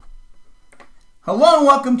Hello and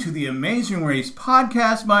welcome to the Amazing Race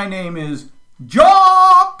podcast. My name is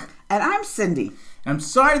Jock! And I'm Cyndi. I'm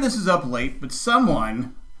sorry this is up late, but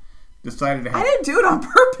someone decided to have... I didn't do it on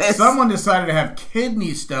purpose. Someone decided to have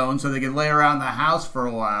kidney stones so they could lay around the house for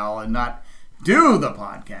a while and not do the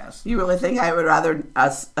podcast. You really think I would rather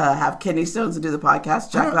us have kidney stones and do the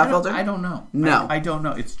podcast, Jack Filter? I don't know. No. I don't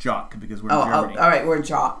know. It's Jock because we're in Germany. All right, we're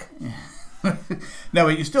Jock. No,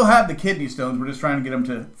 but you still have the kidney stones. We're just trying to get them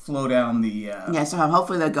to flow down the... Yeah, so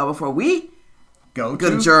hopefully they'll go before we go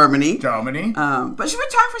to Germany. But should we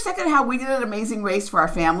talk for a second how we did an amazing race for our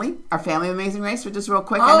family amazing race, just real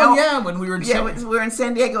quick? When we were in we were in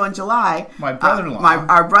San Diego in July. My brother-in-law.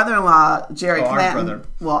 Our brother-in-law, Jerry Clanton.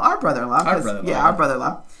 Our brother-in-law. Our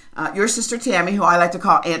brother-in-law. Your sister Tammy, who I like to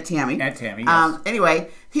call Aunt Tammy. Aunt Tammy, yes. Anyway,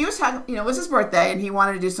 he was talking, it was his birthday, and he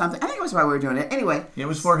wanted to do something. I think it was why we were doing it. Anyway. It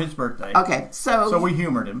was for his birthday. Okay, so we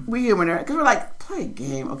humored him. Because we're like, play a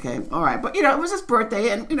game, okay, all right. But, it was his birthday,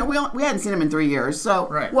 and, we hadn't seen him in 3 years. So,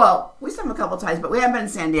 right. Well, we saw him a couple times, but we haven't been in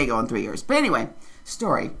San Diego in 3 years. But anyway,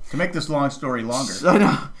 story. To make this long story longer.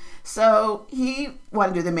 So he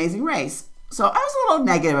wanted to do the Amazing Race. So I was a little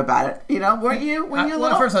negative about it, weren't you?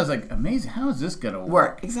 At first I was like, amazing, how is this going to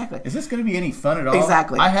work? Exactly. Is this going to be any fun at all?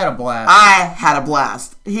 Exactly. I had a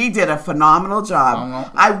blast. He did a phenomenal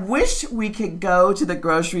job. I wish we could go to the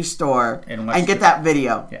grocery store and get that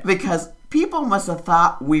video because people must have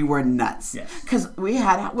thought we were nuts. Because we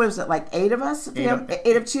had, what was it, like 8 of us?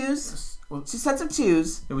 Eight of twos? 2 sets of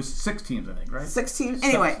twos. It was 6 teams, I think, right? 6 teams.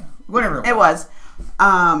 Anyway. Whatever it was.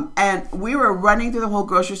 And we were running through the whole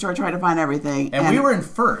grocery store trying to find everything. And we were in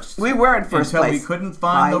first. We were in first until place. We couldn't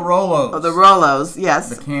find the Rolos. Oh, the Rolos,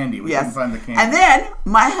 yes. The candy. We couldn't find the candy. And then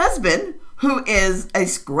my husband, who is a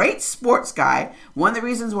great sports guy, one of the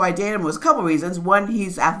reasons why I dated him was a couple reasons. One,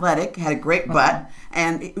 he's athletic, had a great butt,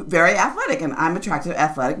 and very athletic, and I'm attracted to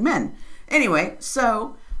athletic men. Anyway,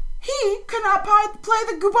 so... he could not play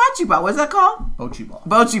the bocce ball. What's that called? Bocce ball.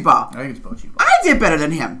 Bocce ball. I think it's bocce ball. I did better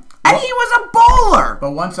than him. And he was a bowler.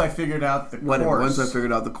 But once I figured out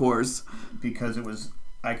the course. Because it was,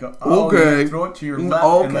 I go, okay. Throw it to your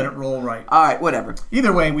left and let it roll right. All right, whatever.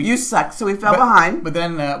 Either way, you sucked, so we fell behind. But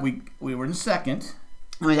then we were in second.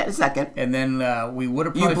 We got in second. And then we would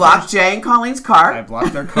have probably... You blocked Jay and Colleen's car. I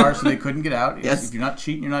blocked their car so they couldn't get out. Yes. If you're not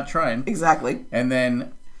cheating, you're not trying. Exactly. And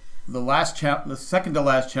then... the second to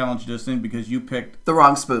last challenge just in because you picked the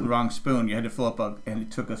wrong spoon. You had to fill up and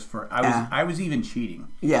it took us for. I was even cheating.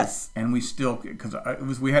 Yes. And we still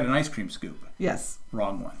we had an ice cream scoop. Yes.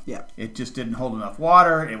 Wrong one. Yeah. It just didn't hold enough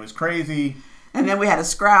water. It was crazy. And then we had a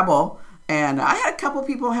Scrabble, and I had a couple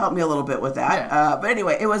people help me a little bit with that. Yeah. But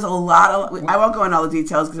anyway, it was a lot of. I won't go into all the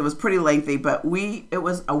details because it was pretty lengthy. But it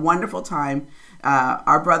was a wonderful time.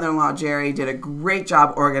 Our brother-in-law Jerry did a great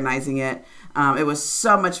job organizing it. It was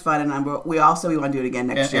so much fun, and we want to do it again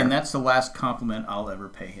next year. And that's the last compliment I'll ever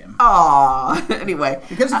pay him. Aw, anyway,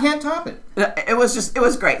 because you can't top it. It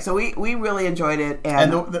was great. So we really enjoyed it,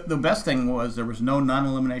 and the best thing was there was no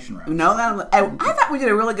non-elimination round. I thought we did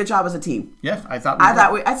a really good job as a team. Yes, I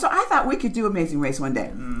thought we could do Amazing Race one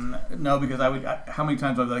day. No, because how many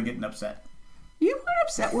times was I getting upset? You weren't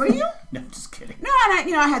upset, were you? No, just kidding. No,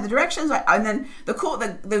 and I had the directions, and then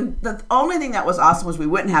the only thing that was awesome was we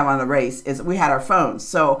wouldn't have on the race is we had our phones.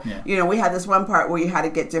 So we had this one part where you had to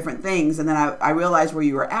get different things, and then I realized where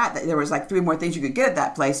you were at that there was like 3 more things you could get at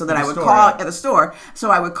that place. So then I would call at the store. So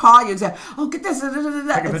I would call you and say, "Oh, get this." Take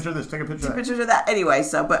a picture of this. Take a picture. Take pictures of that. Anyway,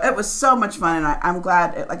 but it was so much fun, and I'm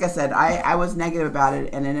glad. Like I said, I was negative about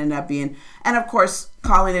it, and it ended up being, and of course,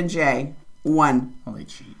 Colleen and Jay won. Well, they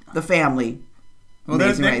cheat. The family. Well, they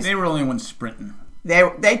were the only ones sprinting.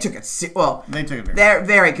 They took it. Well, they took it. They're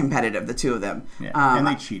very competitive, the two of them. Yeah, and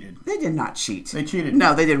they cheated. They did not cheat. They cheated.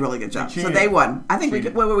 No, they did a really good job. So they won. I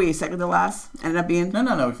think what were we? Second to last? Ended up being.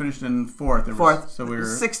 No. We finished in fourth. So we were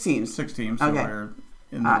 6 teams. 6 teams. So okay. we were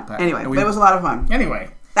in the pack. Anyway, but it was a lot of fun.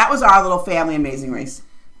 Anyway, that was our little family Amazing Race.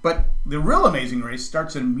 But the real Amazing Race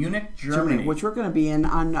starts in Munich, Germany. Which we're going to be in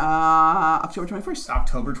on October 21st.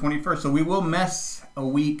 October 21st. So we will miss a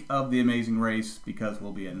week of the Amazing Race because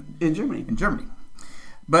we'll be in Germany.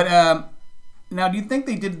 But now, do you think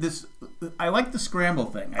they did this? I like the scramble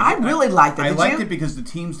thing. I really liked it. I liked it because the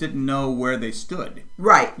teams didn't know where they stood.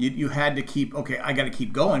 Right. You had to keep, I got to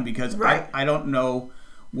keep going because I don't know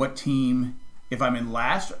what team, if I'm in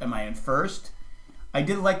last, am I in first? I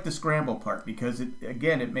did like the scramble part because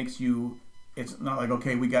it makes you. It's not like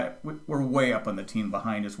we're way up on the team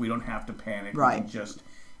behind us. We don't have to panic. Right.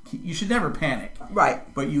 You should never panic. Right.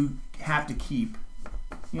 But you have to keep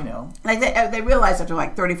Like they realized after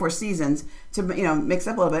like 34 seasons to mix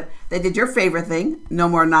up a little bit. They did your favorite thing: no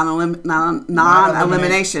more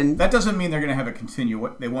non-elimination. That doesn't mean they're going to have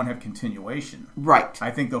they won't have continuation. Right.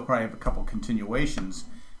 I think they'll probably have a couple continuations,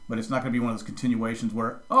 but it's not going to be one of those continuations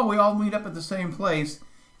where we all meet up at the same place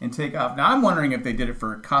and take off. Now I'm wondering if they did it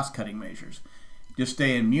for cost-cutting measures. Just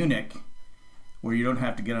stay in Munich, where you don't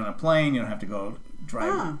have to get on a plane, you don't have to go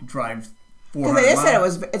drive 400 because they just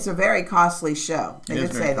said it's a very costly show. They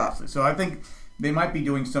did say costly. So I think they might be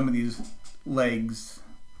doing some of these legs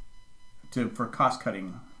for cost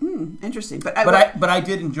cutting. Interesting, but I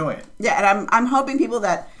did enjoy it. Yeah, and I'm hoping people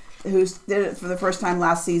who did it for the first time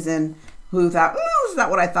last season who thought, "This is not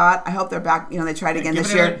what I thought." I hope they're back. They tried again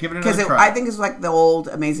this year because I think it's like the old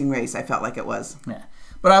Amazing Race. I felt like it was. Yeah,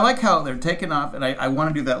 but I like how they're taking off, and I want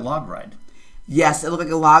to do that log ride. Yes, it looked like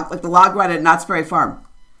the log ride at Knott's Berry Farm.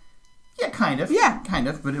 Yeah, kind of. Yeah, kind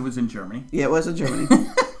of. But it was in Germany. Yeah, it was in Germany.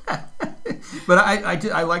 But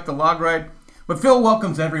I like the log ride. But Phil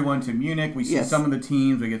welcomes everyone to Munich. We see some of the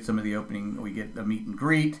teams. We get some of the opening. We get the meet and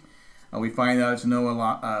greet. We find out it's no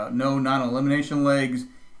non-elimination legs,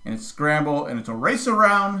 and it's scramble, and it's a race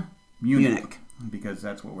around Munich. Because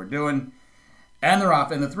that's what we're doing. And they're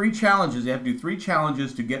off. And the 3 challenges, you have to do 3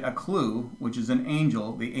 challenges to get a clue, which is an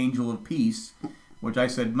angel, the angel of peace, which I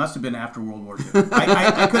said must have been after World War II.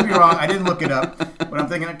 I could be wrong. I didn't look it up. But I'm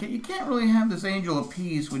thinking, okay, you can't really have this angel of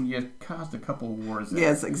peace when you caused a couple of wars there.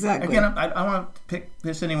 Yes, exactly. Again, I don't want to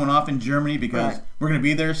piss anyone off in Germany because we're going to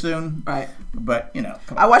be there soon. Right. But,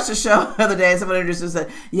 I watched a show the other day and someone introduced us and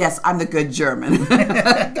said, yes, I'm the good German.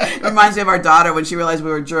 It reminds me of our daughter when she realized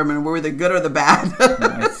we were German. Were we the good or the bad?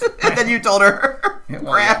 Nice. And then you told her.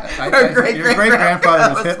 Her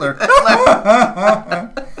great-grandfather was Hitler.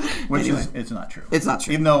 Which it's not true. It's not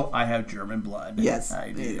true. Even though I have German blood. Yes.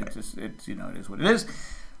 It is what it is.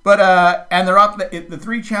 But and they're up. The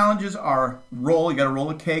 3 challenges are roll. You got to roll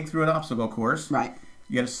a keg through an obstacle course. Right.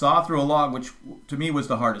 You got to saw through a log, which to me was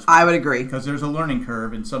the hardest one. I would agree because there's a learning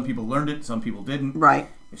curve, and some people learned it, some people didn't. Right.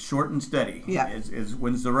 It's short and steady. Yeah. Is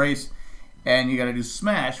wins the race. And you got to do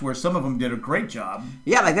smash, where some of them did a great job.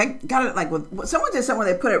 Yeah, like they got it. Like someone did something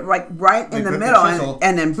where they put it right in the middle,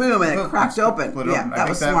 and then boom, and it cracked open. Yeah, that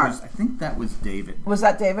was smart. I think that was David. Was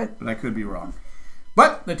that David? But I could be wrong.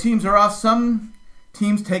 But the teams are off. Some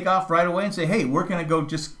teams take off right away and say, "Hey, we're going to go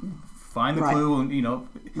just find the clue," and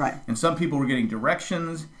Right. And some people were getting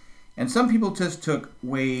directions, and some people just took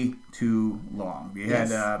way too long. We had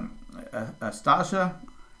Astasha.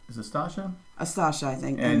 Is it Stasha? Astasha, I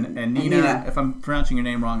think. And Nina. If I'm pronouncing your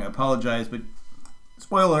name wrong, I apologize. But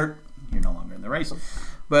spoiler alert, you're no longer in the race.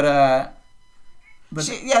 But I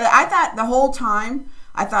thought the whole time,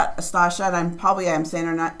 Astasha, and I'm saying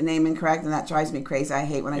her name incorrect, and that drives me crazy. I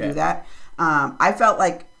hate when I do that. I felt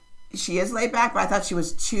like she is laid back, but I thought she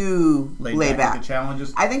was too laid back. With the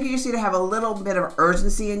challenges. I think you just need to have a little bit of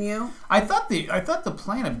urgency in you. I thought the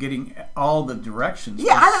plan of getting all the directions.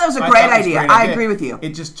 Yeah, I thought that was a great idea. I agree with you.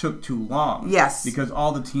 It just took too long. Yes, because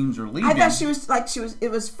all the teams are leaving. I thought it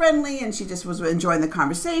was friendly, and she just was enjoying the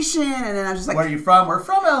conversation. And then I was just like, "Where are you from?" We're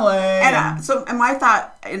from LA. And my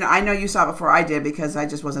thought, and I know you saw it before I did because I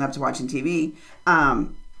just wasn't up to watching TV.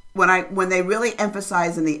 When they really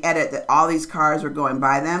emphasized in the edit that all these cars were going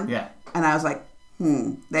by them, and I was like,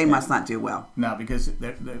 they must not do well. No, because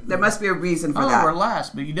there must be a reason for that. We're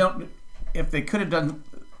last, but you don't. If they could have done,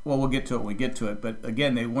 well, we'll get to it when we get to it. But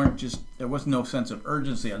again, they weren't just. There was no sense of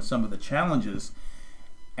urgency on some of the challenges,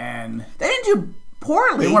 and they didn't do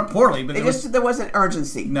poorly. They weren't poorly, but there wasn't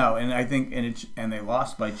urgency. No, and I think and they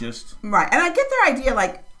lost by just right. And I get their idea.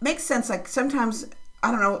 Like makes sense. Like sometimes. I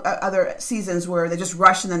don't know, other seasons where they just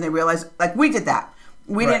rush and then they realize, like we did that.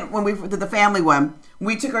 We didn't, when we did the family one,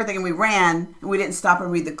 we took our thing and we ran and we didn't stop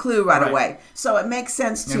and read the clue right away. So it makes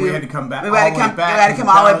sense to. And we had to come back. We had to come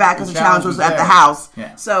all the way back because the challenge was at the house.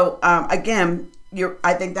 Yeah. So again,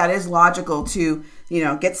 I think that is logical to,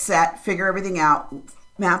 get set, figure everything out,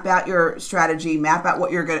 map out your strategy, map out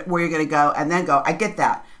where you're going to go, and then go. I get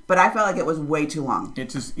that. But I felt like it was way too long.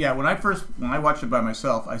 It's just, when I watched it by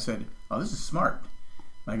myself, I said, oh, this is smart.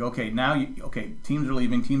 Like, okay, now, teams are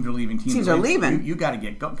leaving. Teams are leaving. You got to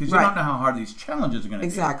get going because you don't know how hard these challenges are going to be.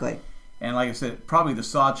 Exactly. And like I said, probably the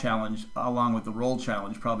saw challenge along with the roll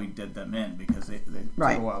challenge probably did them in because they took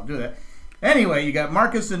a while to do that. Anyway, you got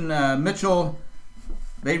Marcus and Mitchell.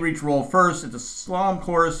 They reach roll first. It's a slalom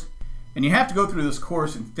course. And you have to go through this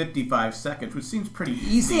course in 55 seconds, which seems pretty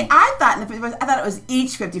easy. See, I thought it was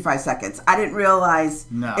each 55 seconds. I didn't realize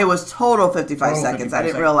it was total 55 seconds. 55 I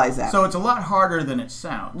didn't realize that. So it's a lot harder than it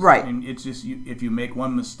sounds. Right. And it's just if you make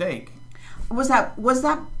one mistake. Was that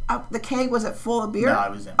the keg? Was it full of beer? No,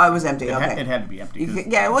 it was empty. Oh, it was empty. Okay, it had to be empty.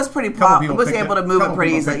 Yeah, it was pretty. Was able to move it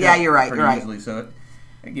pretty easily. Yeah, you're right. You're right. Easily, so,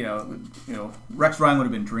 Rex Ryan would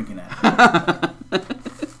have been drinking that.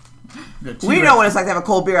 We know what it's like to have a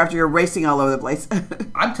cold beer after you're racing all over the place.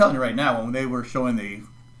 I'm telling you right now, when they were showing the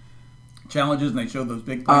challenges and they showed those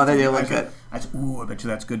big plates, they look good. I said, "Ooh, I bet you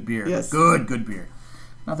that's good beer." Yes, good beer.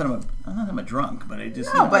 Not that I'm a drunk, but I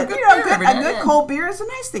just a good cold beer is a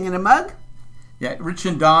nice thing in a mug. Yeah, Rich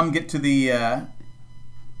and Dom get to the.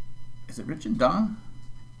 Is it Rich and Dom?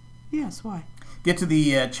 Yes. Why? Get to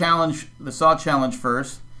the challenge, the saw challenge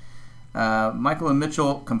first. Michael and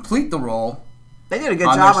Mitchell complete the roll. They did a good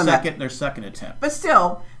job on their second attempt. But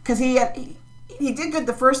still, because he did good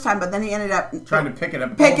the first time, but then he ended up trying to pick it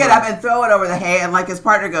up and throw it over the hay, and like his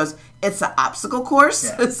partner goes, "It's an obstacle course,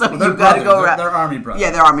 so you've got to go around." They're Army brothers.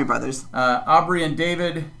 Yeah, they're Army brothers. Aubrey and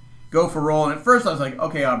David go for roll, and at first I was like,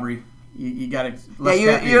 "Okay, Aubrey, you got to."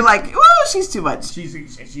 Yeah, you're like, "Oh, she's too much." She's.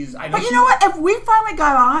 But you know what? If we finally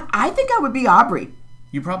got on, I think I would be Aubrey.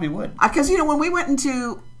 You probably would. Because when we went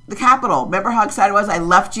into the Capitol, remember how excited I was? I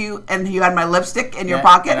left you, and you had my lipstick in your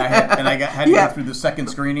pocket. And I had to go through the second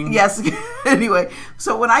screening. Yes. Anyway,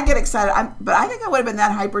 so when I get excited, but I think I would have been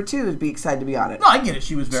that hyper too to be excited to be on it. No, I get it.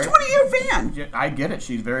 She was very. She's 20-year fan. I get it.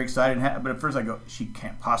 She's very excited, but at first I go, she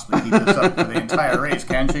can't possibly keep this up for the entire race,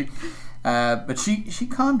 can she? But she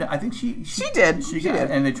calmed down. I think she did. She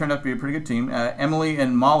did, and they turned out to be a pretty good team. Emily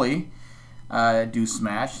and Molly do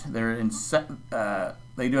smash. They're in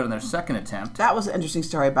they do it on their second attempt. That was an interesting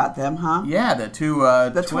story about them, huh? Yeah, the two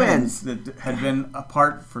twins that had been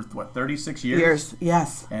apart for 36 years.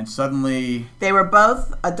 Yes. And suddenly they were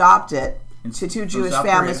both adopted to two Jewish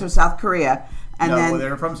families from South Korea. And then they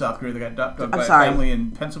were from South Korea. They got adopted by a family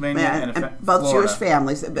in Pennsylvania and both Florida. Jewish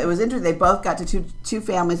families. It was interesting. They both got to two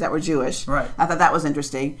families that were Jewish. Right. I thought that was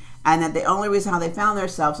interesting. And that the only reason how they found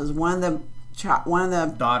themselves is one of the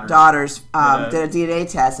daughters did a DNA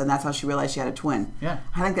test, and that's how she realized she had a twin. Yeah,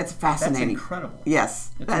 I think that's fascinating. That's incredible.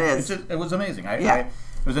 Yes, it was amazing. It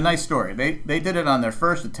was a nice story. They did it on their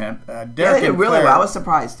first attempt. They did really well. I was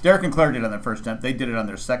surprised. Derek and Claire did it on their first attempt. They did it on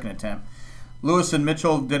their second attempt. Lewis and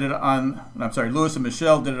Michelle did it on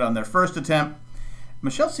their first attempt.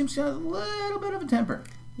 Michelle seems to have a little bit of a temper.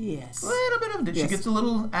 Yes. A little bit of it. She gets a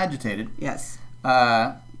little agitated. Yes.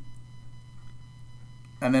 And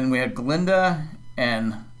then we had Glinda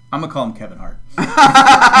and I'm going to call him Kevin Hart.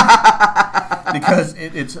 Because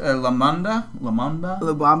it's Lamanda.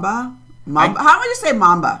 Lubamba? How would you say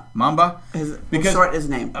Mamba? Mamba? Because short his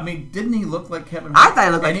name. I mean, didn't he look like Kevin Hart? I thought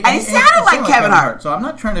he looked like, and he sounded like Kevin Hart. So I'm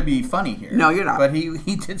not trying to be funny here. No, you're not. But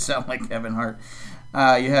he did sound like Kevin Hart.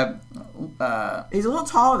 You have... he's a little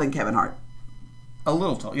taller than Kevin Hart. A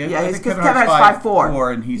little tall. Yeah, because Kevin Hart's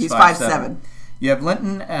 5'4", and he's 5'7". You have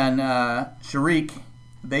Linton and Sharik.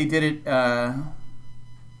 They did it... I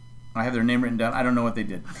have their name written down. I don't know what they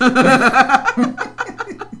did.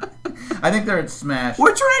 I think they're at Smash.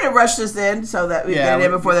 We're trying to rush this in so that we get it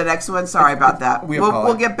in before the next one. Sorry about that.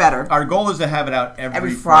 We'll get better. Our goal is to have it out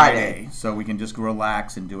every Friday, so we can just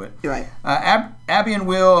relax and do it. Right. Abby and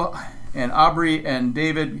Will and Aubrey and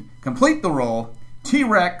David complete the roll.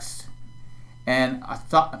 T-Rex and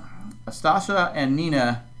Astasha and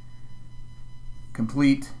Nina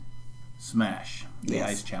complete Smash, the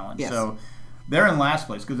ice challenge. Yes. So they're in last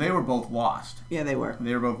place because they were both lost. Yeah, they were.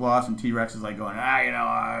 They were both lost, and T-Rex is like going,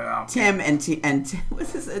 Tim and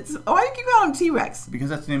what's this? Why do you call him T-Rex? Because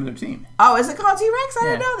that's the name of their team. Oh, is it called T-Rex? I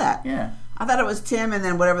didn't know that. Yeah. I thought it was Tim and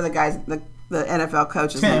then whatever the guy's, the NFL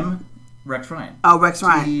coach's name. Rex Ryan. Oh, Rex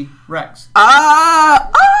Ryan. T-Rex.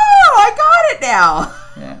 I got it now.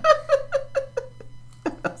 Yeah.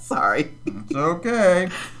 Sorry. It's okay.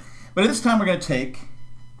 But at this time, we're going to take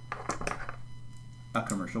a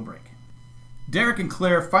commercial break. Derek and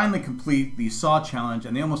Claire finally complete the saw challenge,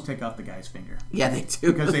 and they almost take off the guy's finger. Yeah, they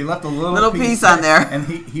do. Because they left a little piece on there. And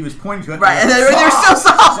he was pointing to it. Right, and they're still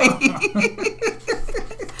sawing.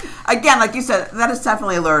 Again, like you said, that is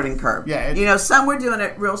definitely a learning curve. Yeah. Some were doing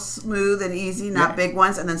it real smooth and easy, not big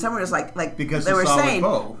ones, and then some were just like because they were saying,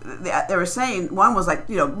 one was like,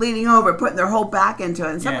 leaning over, putting their whole back into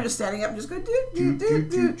it, and some were just standing up and just going, do.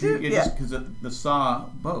 Yeah, because the saw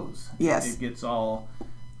bows. Yes. It gets all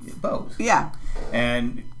bows. Yeah.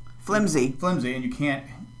 And flimsy, and you can't.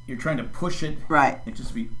 You're trying to push it. Right. It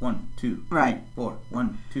just be 1, 2, 3, 4.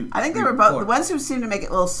 1, 2. I think they were both the ones who seemed to make it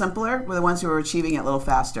a little simpler were the ones who were achieving it a little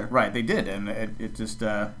faster. Right, they did, and it just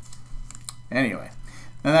anyway.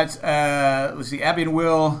 And that's let's see. Abby and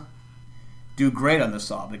Will do great on the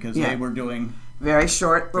saw because they were doing very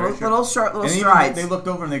short, little and strides. They looked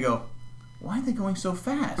over and they go, "Why are they going so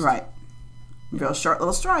fast?" Right. Real short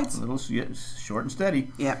little strides. A little short and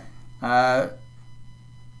steady. Yep. I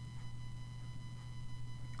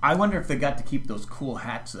wonder if they got to keep those cool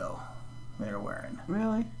hats though they were wearing.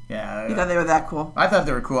 Really? Yeah. You thought they were that cool? I thought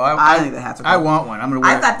they were cool. I think the hats are cool. I want one. I'm gonna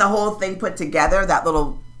wear. I thought the whole thing put together, that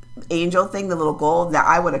little angel thing, the little gold, that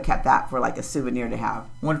I would have kept that for like a souvenir to have.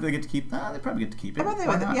 I wonder if they get to keep. They probably get to keep it. I bet they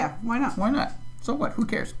would. Yeah. Why not? Why not? So what? Who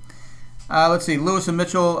cares? Let's see. Lewis and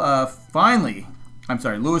Mitchell Lewis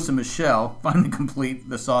and Michelle finally complete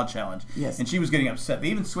the saw challenge. Yes. And she was getting upset. They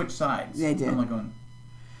even switched sides. They did. I'm like going.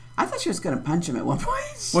 I thought she was going to punch him at one point.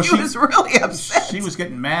 She was really upset. She was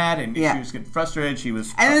getting mad and she was getting frustrated. She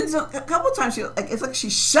was, and then so a couple of times it's like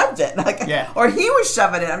she shoved it, or he was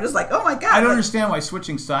shoving it. I'm just like, oh my god! I don't understand why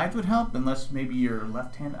switching sides would help unless maybe you're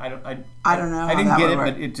left-handed. I don't know. I didn't get it,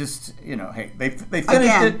 but it just hey they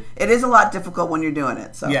finished it. It is a lot difficult when you're doing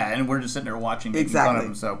it. So yeah, and we're just sitting there watching, making fun of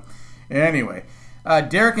them. So anyway.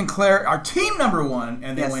 Derek and Claire are team number 1,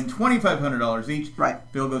 and they win $2,500 each.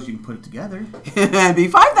 Right. Bill goes, you can put it together. It'd be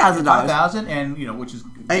 $5,000. $5,000, and which is.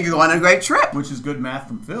 And you can go on a great trip. Which is good math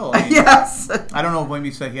from Phil. Yes. I don't know if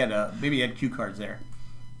maybe he had maybe he had cue cards there.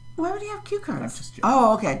 Why would he have cue cards? I'm just joking.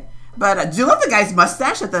 Oh, okay. But do you love the guy's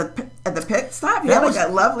mustache at the pit stop? He had like a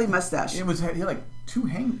lovely mustache. He had like two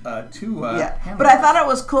handlebars. But I thought it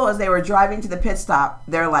was cool as they were driving to the pit stop.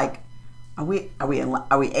 They're like, Are we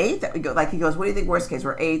eighth? That we go, like he goes, what do you think? Worst case,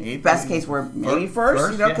 we're eighth. Best case, we're maybe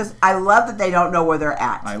first. Because I love that they don't know where they're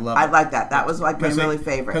at. I like that. That was like my really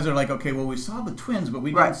favorite. Because they're like, okay, well, we saw the twins, but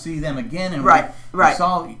we didn't see them again, and we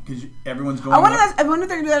saw because everyone's going. I wonder if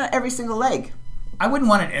they're gonna do that on every single leg. I wouldn't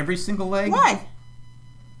want it every single leg. Why?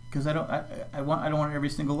 Because I don't want it every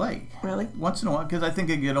single leg. Really? Once in a while, because I think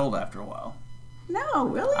they get old after a while. No,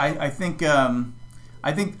 really. I think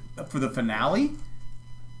for the finale.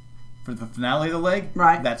 For the finale of the leg,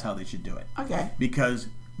 that's how they should do it. Okay. Because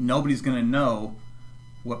nobody's going to know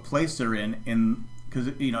what place they're in because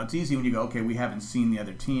it's easy when you go, okay, we haven't seen the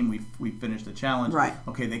other team, we finished the challenge. Right.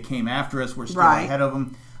 Okay, they came after us, we're still ahead of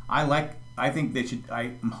them. I think they should.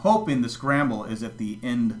 I'm hoping the scramble is at the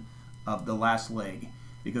end of the last leg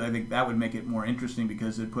because I think that would make it more interesting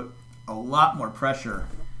because it put a lot more pressure.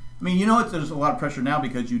 I mean, there's a lot of pressure now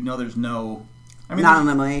because there's no.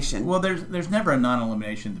 Non-elimination. Well, there's never a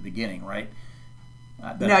non-elimination at the beginning, right?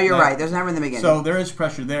 No, you're right. There's never in the beginning. So there is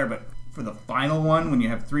pressure there, but for the final one, when you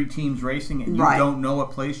have 3 teams racing and you don't know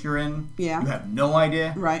what place you're in, you have no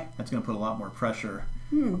idea. Right. That's going to put a lot more pressure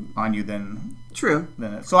on you than. True.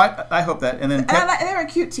 So I hope that, and then they're a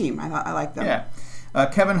cute team. I like them. Yeah.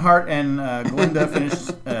 Kevin Hart and Glinda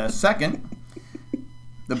finished second.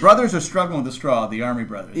 The brothers are struggling with the straw, the Army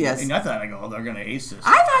brothers. Yes. And I thought, they're going to ace this.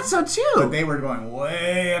 I thought so, too. But they were going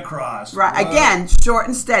way across. Right. Again, short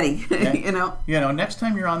and steady, Next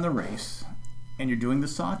time you're on the race and you're doing the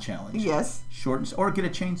saw challenge. Yes. Or get a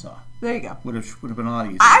chainsaw. There you go. Would have been a lot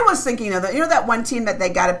easier. I was thinking of that one team that they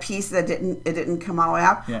got a piece that didn't come all the way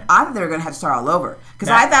out. Yeah. I thought they were going to have to start all over because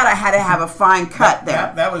I thought I had to have a fine cut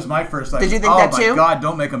there. That was my first thought. Did you think that too? Oh my God!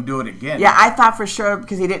 Don't make him do it again. Yeah, I thought for sure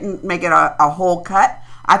because he didn't make it a whole cut.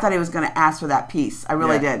 I thought he was going to ask for that piece. I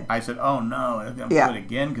really did. I said, "Oh no, I'm going to do it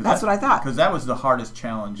again." That's what I thought. Because that was the hardest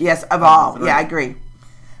challenge. Yes, of all. Yeah, I agree.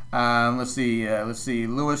 Let's see.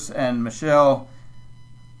 Lewis and Michelle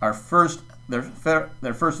are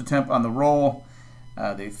their first attempt on the roll.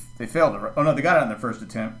 They failed. They got it on their first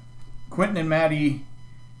attempt. Quentin and Maddie,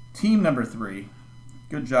 team number 3.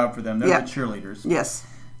 Good job for them. They're the cheerleaders. Yes.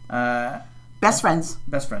 Best friends.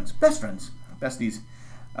 Besties.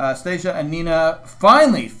 Stacia and Nina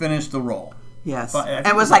finally finished the roll. Yes.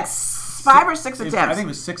 It was like 5 or 6 attempts. I think it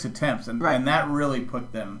was 6 attempts, and that really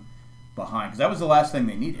put them behind because that was the last thing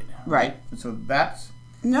they needed. Right. And so that's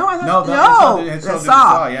no. The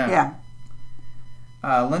saw. Yeah.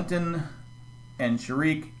 Linton and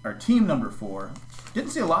Sharik are team number 4.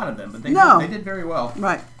 Didn't see a lot of them, but they did very well.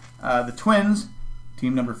 Right. The twins,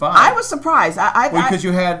 team number 5. I was surprised. Because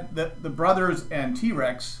you had the brothers and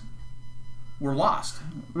T-Rex were lost.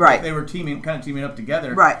 Right. They were teaming up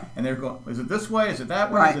together. Right. And they're going, is it this way? Is it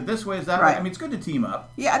that way? Right. Is it this way? Is that way? I mean, it's good to team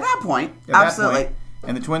up. Yeah, at that point. Absolutely.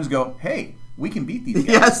 And the twins go, hey, we can beat these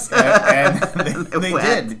guys. Yes. And they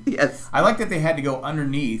did. Yes. I like that they had to go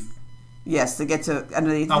underneath. Yes, to get to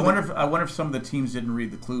underneath. I wonder if some of the teams didn't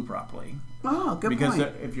read the clue properly. Oh, good point. Because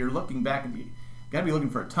if you're looking back, you got to be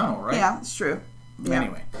looking for a tunnel, right? Yeah, it's true. Yeah.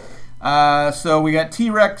 Anyway. So we got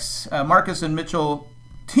T-Rex, Marcus and Mitchell,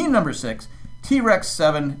 team number 6. T-Rex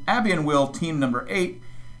 7, Abby and Will, team number 8,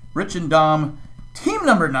 Rich and Dom, team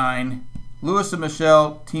number 9, Lewis and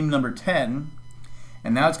Michelle, team number 10,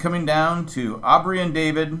 and now it's coming down to Aubrey and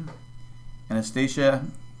David, Anastasia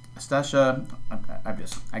Stasha,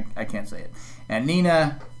 I can't say it. And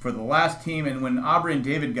Nina for the last team. And when Aubrey and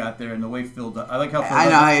David got there and the way filled up, I like how. I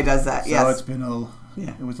know how he does that. So it's been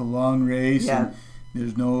it was a long race. Yeah. And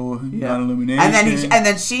there's no non-elimination. And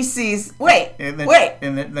then she sees. And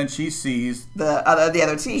then she sees the other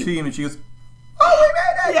team. And she goes, "Oh, we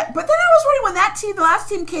made it!" Yeah, but then I was wondering when the last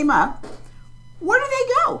team came up, where did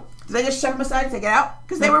they go? Did they just shove them aside and take it out?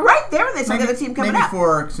 Because they were right there when they saw the other team coming up.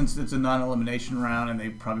 Maybe since it's a non-elimination round and they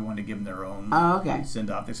probably wanted to give them their own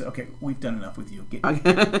send-off. They said, "Okay, we've done enough with you. Get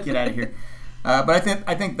out of here." But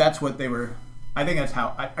I think that's what they were. I think that's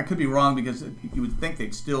how. I could be wrong because you would think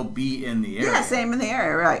they'd still be in the area. Yeah, same in the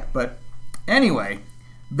area, right? But anyway,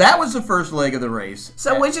 that was the first leg of the race.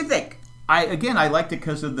 So what'd you think? I liked it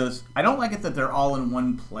because of this. I don't like it that they're all in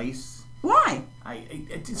one place. Why? I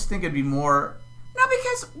just think it'd be more. No,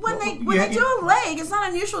 because when they do a leg, it's not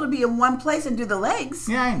unusual to be in one place and do the legs.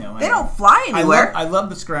 Yeah, I know. They don't fly anywhere. I love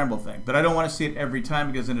the scramble thing, but I don't want to see it every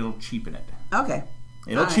time because then it'll cheapen it. Okay.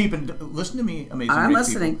 It'll cheapen. Listen to me, amazing. I'm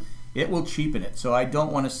listening. People. It will cheapen it, so I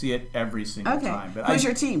don't want to see it every single time. But who's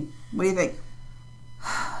your team? What do you think?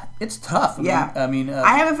 It's tough. I mean,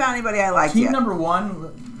 I haven't found anybody I like yet. Team number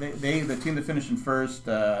one, the team that finished in first,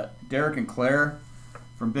 Derek and Claire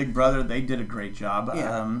from Big Brother, they did a great job.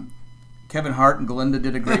 Yeah. Kevin Hart and Galinda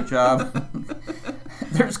did a great job.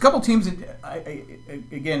 There's a couple teams that,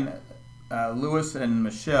 Lewis and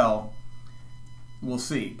Michelle, we'll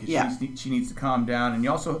see because she needs to calm down. And you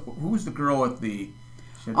also, who's the girl with the?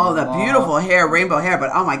 The beautiful hair, rainbow hair,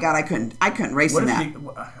 but oh my God, I couldn't race in that.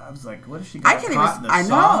 I was like, what if she got caught in the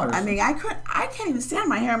sun? I mean, I can't even stand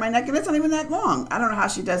my hair on my neck, and it's not even that long. I don't know how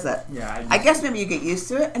she does that. Yeah, I guess maybe you get used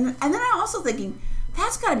to it, and then I'm also thinking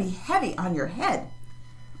that's got to be heavy on your head.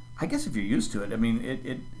 I guess if you're used to it, I mean,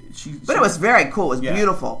 But it was very cool. It was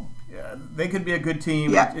beautiful. Yeah, they could be a good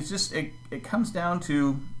team. Yeah. It's just it comes down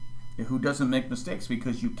to who doesn't make mistakes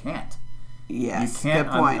because you can't. Yes, you can't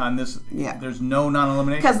good point. On this. Yeah. There's no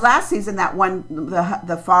non-elimination. Because last season, that one,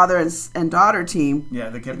 the father and daughter team. Yeah,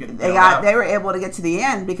 they kept getting. They were able to get to the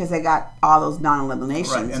end because they got all those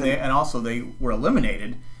non-eliminations. Right, and also they were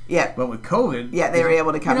eliminated. Yeah. But with COVID, they were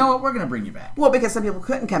able to come. You know what? We're going to bring you back. Well, because some people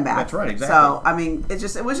couldn't come back. That's right, exactly. So I mean,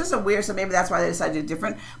 it was just a weird. So maybe that's why they decided to do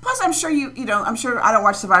different. Plus, I'm sure I'm sure I don't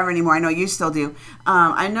watch Survivor anymore. I know you still do.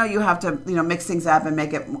 I know you have to mix things up and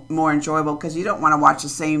make it more enjoyable because you don't want to watch the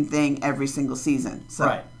same thing every single season. So,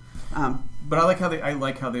 right. But I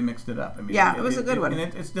like how they mixed it up. I mean, it was a good one.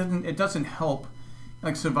 And it doesn't help.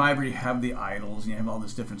 Like Survivor, you have the idols, and you have all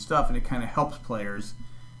this different stuff, and it kind of helps players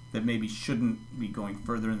that maybe shouldn't be going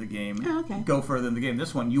further in the game. Oh, okay. Go further in the game.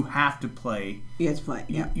 This one, you have to play. You have to play.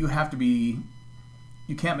 Yeah. You have to be.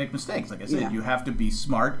 You can't make mistakes. Like I said, you have to be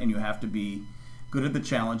smart and you have to be good at the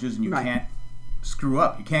challenges, and you can't screw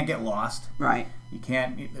up. You can't get lost. Right. You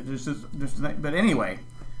can't. But anyway,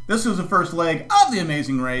 this was the first leg of the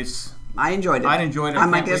Amazing Race. I enjoyed it. I enjoyed it.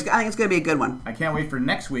 I think it's going to be a good one. I can't wait for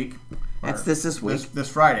next week. That's this week. This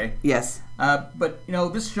Friday. Yes. But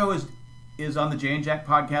this show is on the Jay and Jack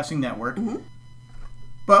Podcasting Network. Mm-hmm.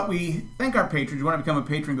 But we thank our patrons. You want to become a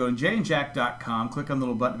patron, go to jayandjack.com, click on the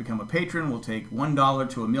little button to become a patron. We'll take $1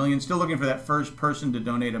 to $1 million. Still looking for that first person to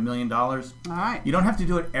donate $1 million. All right. You don't have to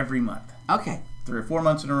do it every month. Okay. 3 or 4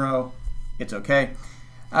 months in a row. It's okay.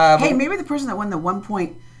 Hey, maybe the person that won the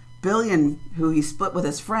 $1 billion who he split with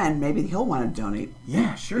his friend, maybe he'll want to donate.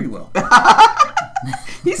 Yeah, sure he will.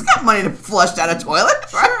 He's got money to flush down a toilet.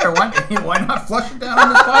 Sure, why not flush it down on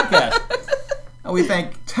this podcast? And we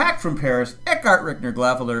thank Tack from Paris, Eckhart Rickner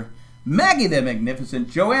Glaffeler, Maggie the Magnificent,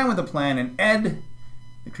 Joanne with a Plan, and Ed,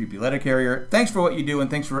 the creepy letter carrier. Thanks for what you do, and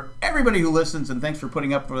thanks for everybody who listens, and thanks for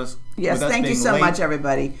putting up with us. Yes, thank you so much,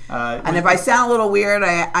 everybody. And if I sound a little weird,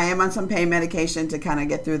 I am on some pain medication to kind of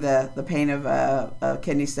get through the pain of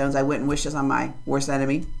kidney stones. I wouldn't wish this on my worst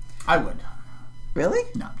enemy. I would. Really?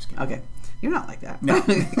 No, I'm just kidding. Okay. You're not like that. No.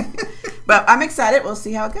 But I'm excited. We'll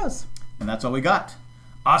see how it goes. And that's all we got.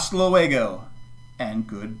 Hasta luego, and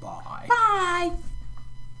goodbye. Bye.